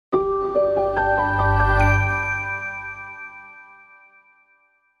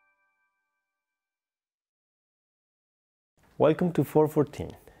Welcome to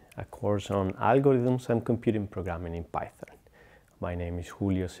FOR14, a course on algorithms and computing programming in Python. My name is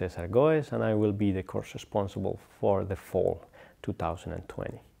Julio Cesar Goes and I will be the course responsible for the fall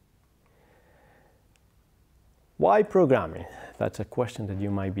 2020. Why programming? That's a question that you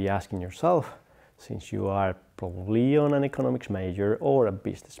might be asking yourself since you are probably on an economics major or a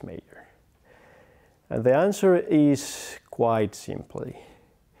business major. And the answer is quite simply.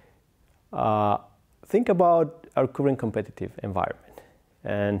 Think about our current competitive environment.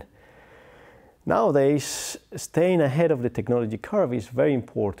 And nowadays, staying ahead of the technology curve is very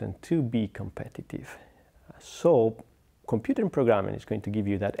important to be competitive. So, computer programming is going to give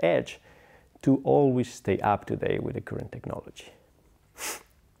you that edge to always stay up to date with the current technology.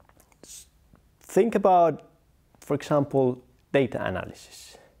 Think about, for example, data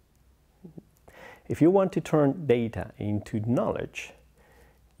analysis. If you want to turn data into knowledge,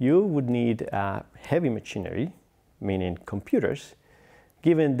 you would need heavy machinery, meaning computers,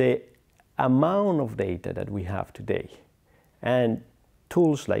 given the amount of data that we have today. And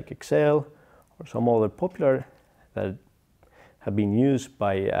tools like Excel or some other popular that have been used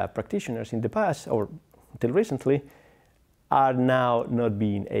by practitioners in the past or until recently are now not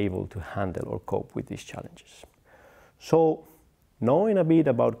being able to handle or cope with these challenges. So knowing a bit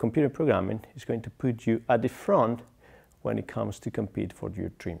about computer programming is going to put you at the front when it comes to compete for your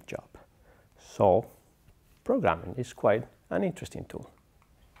dream job. So programming is quite an interesting tool.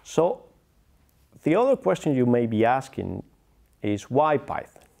 So the other question you may be asking is why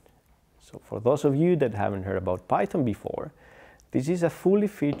Python? So for those of you that haven't heard about Python before, this is a fully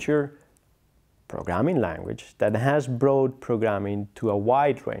featured programming language that has brought programming to a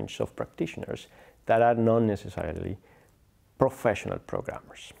wide range of practitioners that are not necessarily professional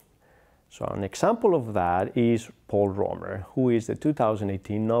programmers. So an example of that is Paul Romer, who is the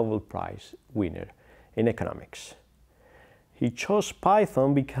 2018 Nobel Prize winner in economics. He chose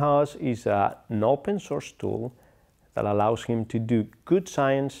Python because it's an open source tool that allows him to do good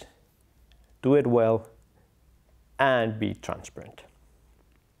science, do it well, and be transparent.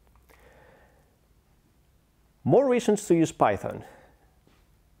 More reasons to use Python.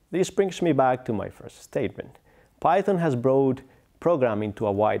 This brings me back to my first statement. Python has brought programming to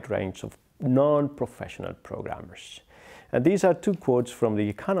a wide range of non-professional programmers. And these are two quotes from The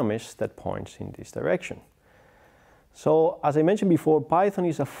Economist that points in this direction. So, as I mentioned before, Python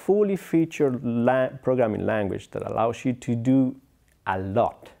is a fully featured programming language that allows you to do a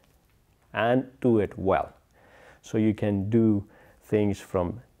lot and do it well. So you can do things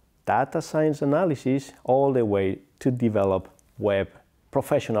from data science analysis all the way to develop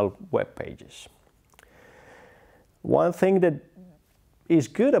professional web pages. One thing that is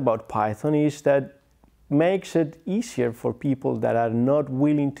good about Python is that makes it easier for people that are not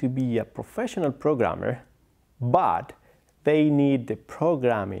willing to be a professional programmer, but they need the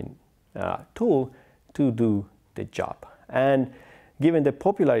programming tool to do the job. And given the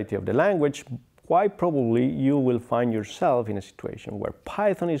popularity of the language, quite probably you will find yourself in a situation where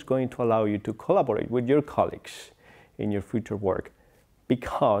Python is going to allow you to collaborate with your colleagues in your future work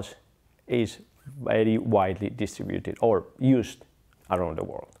because it's very widely distributed or used around the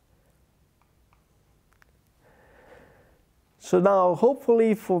world. So now,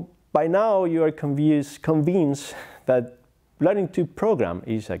 hopefully, by now you are convinced that learning to program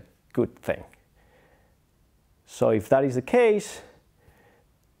is a good thing. So if that is the case,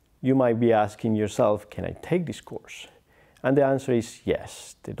 you might be asking yourself, can I take this course? And the answer is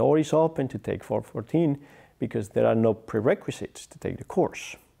yes. The door is open to take FOR14 because there are no prerequisites to take the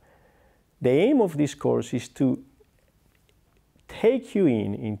course. The aim of this course is to take you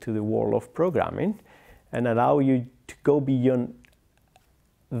into the world of programming and allow you to go beyond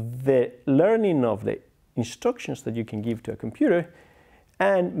the learning of the instructions that you can give to a computer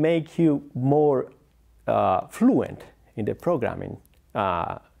and make you more fluent in the programming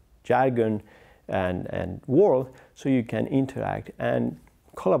jargon and world so you can interact and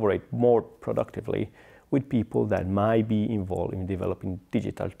collaborate more productively with people that might be involved in developing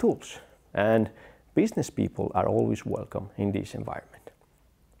digital tools. And business people are always welcome in this environment.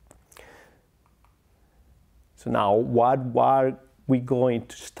 So now, what are we going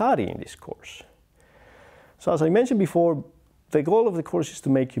to study in this course? So as I mentioned before, the goal of the course is to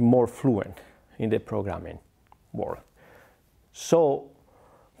make you more fluent in the programming world. So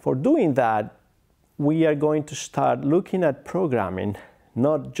for doing that, we are going to start looking at programming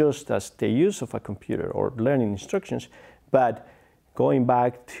not just as the use of a computer or learning instructions, but going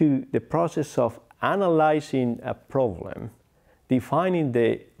back to the process of analyzing a problem, defining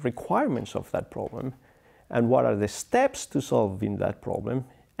the requirements of that problem, and what are the steps to solving that problem,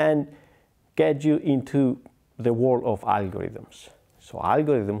 and get you into the world of algorithms. So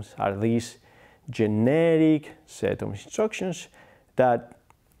algorithms are these generic set of instructions that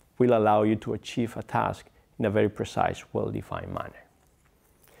will allow you to achieve a task in a very precise, well-defined manner.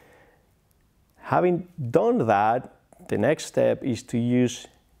 Having done that, the next step is to use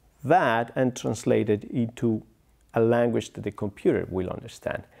that and translate it into a language that the computer will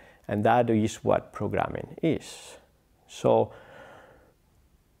understand. And that is what programming is. So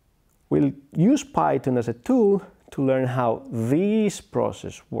we'll use Python as a tool to learn how this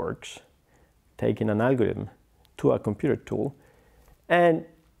process works, taking an algorithm to a computer tool, and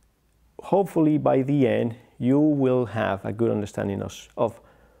hopefully by the end you will have a good understanding of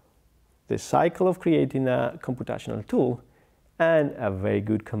the cycle of creating a computational tool and a very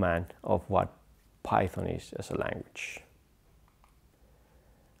good command of what Python is as a language.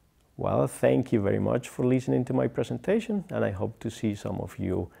 Well, thank you very much for listening to my presentation, and I hope to see some of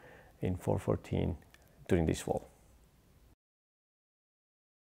you in FOR14 during this fall.